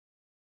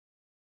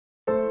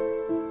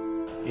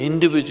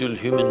individual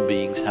human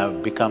beings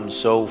have become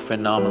so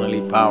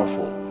phenomenally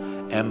powerful,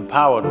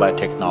 empowered by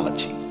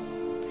technology.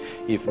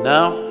 If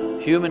now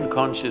human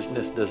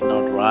consciousness does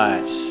not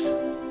rise,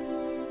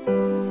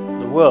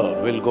 the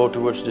world will go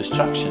towards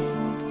destruction.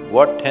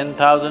 What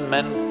 10,000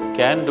 men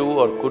can do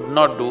or could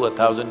not do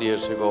 1,000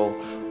 years ago,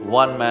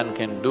 one man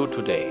can do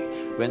today.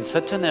 When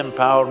such an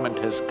empowerment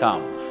has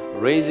come,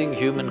 raising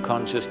human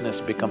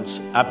consciousness becomes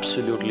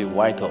absolutely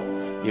vital.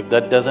 If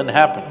that doesn't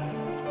happen,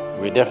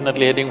 we're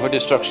definitely heading for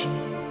destruction.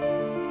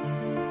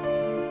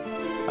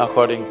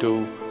 According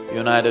to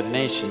United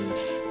Nations,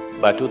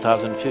 by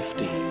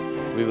 2050,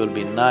 we will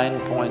be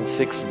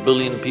 9.6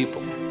 billion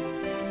people.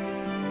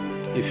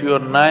 If you are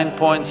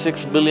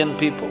 9.6 billion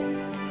people,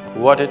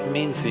 what it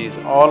means is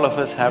all of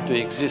us have to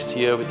exist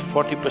here with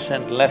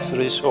 40% less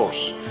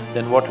resource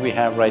than what we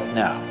have right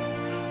now.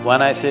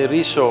 When I say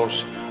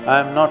resource,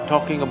 I'm not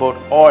talking about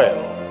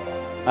oil,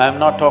 I'm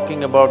not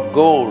talking about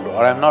gold,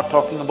 or I'm not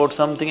talking about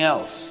something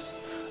else.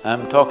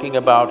 I'm talking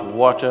about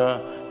water,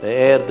 the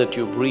air that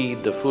you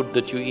breathe, the food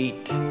that you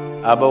eat,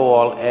 above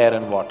all air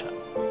and water.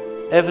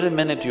 Every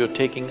minute you're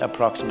taking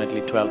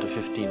approximately 12 to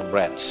 15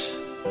 breaths.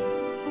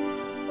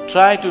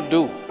 Try to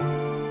do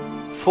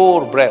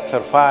 4 breaths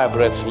or 5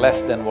 breaths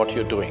less than what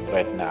you're doing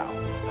right now.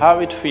 How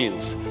it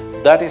feels,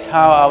 that is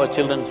how our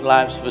children's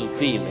lives will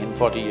feel in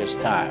 40 years'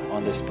 time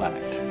on this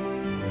planet.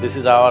 This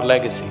is our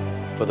legacy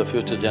for the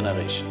future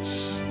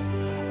generations,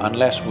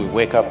 unless we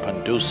wake up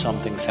and do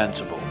something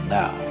sensible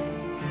now.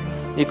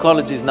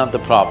 Ecology is not the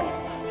problem,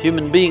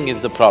 human being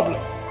is the problem,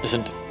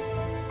 isn't it?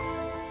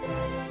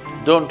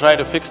 Don't try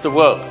to fix the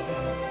world.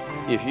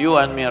 If you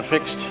and me are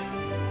fixed,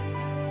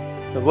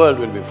 the world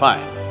will be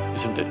fine,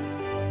 isn't it?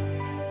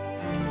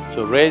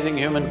 So raising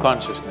human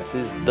consciousness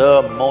is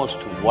the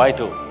most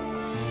vital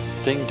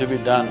thing to be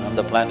done on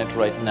the planet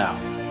right now.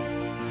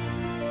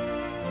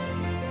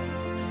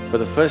 For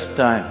the first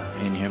time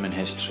in human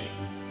history,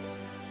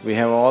 we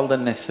have all the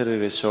necessary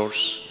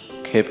resource,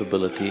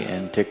 capability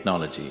and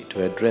technology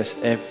to address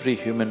every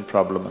human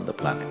problem on the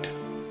planet.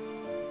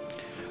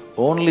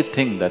 Only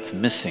thing that's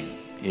missing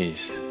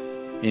is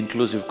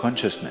inclusive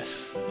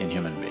consciousness in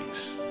human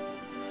beings.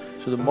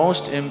 So the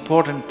most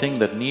important thing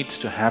that needs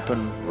to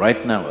happen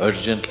right now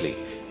urgently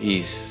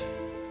is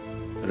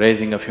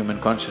raising of human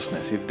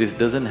consciousness. If this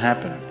doesn't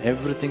happen,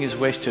 everything is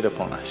wasted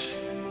upon us.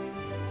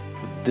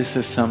 This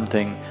is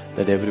something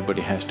that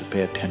everybody has to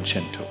pay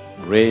attention to,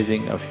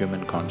 raising of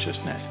human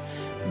consciousness.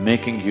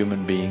 Making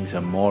human beings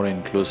a more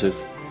inclusive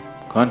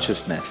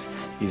consciousness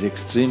is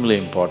extremely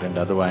important,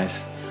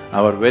 otherwise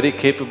our very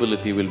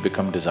capability will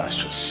become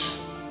disastrous.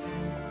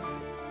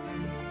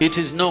 It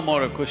is no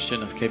more a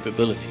question of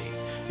capability,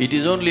 it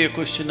is only a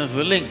question of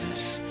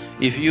willingness.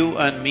 If you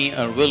and me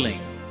are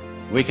willing,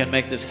 we can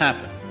make this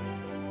happen.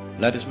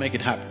 Let us make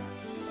it happen.